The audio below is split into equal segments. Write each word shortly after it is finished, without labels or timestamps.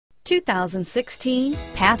2016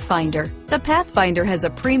 Pathfinder. The Pathfinder has a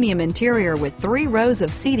premium interior with 3 rows of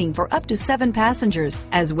seating for up to 7 passengers,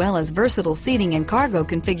 as well as versatile seating and cargo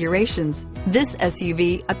configurations. This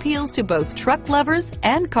SUV appeals to both truck lovers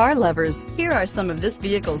and car lovers. Here are some of this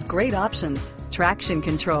vehicle's great options: traction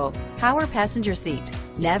control, power passenger seat,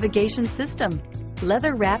 navigation system,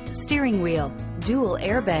 leather-wrapped steering wheel, dual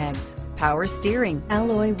airbags, power steering,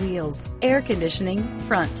 alloy wheels, air conditioning,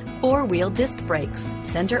 front, 4-wheel disc brakes,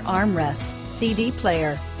 center armrest, CD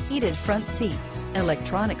player, heated front seats,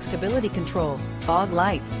 electronic stability control, fog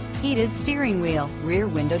lights, heated steering wheel, rear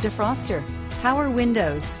window defroster, power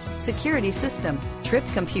windows, security system, trip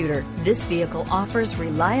computer. This vehicle offers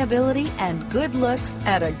reliability and good looks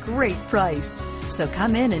at a great price. So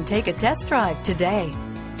come in and take a test drive today.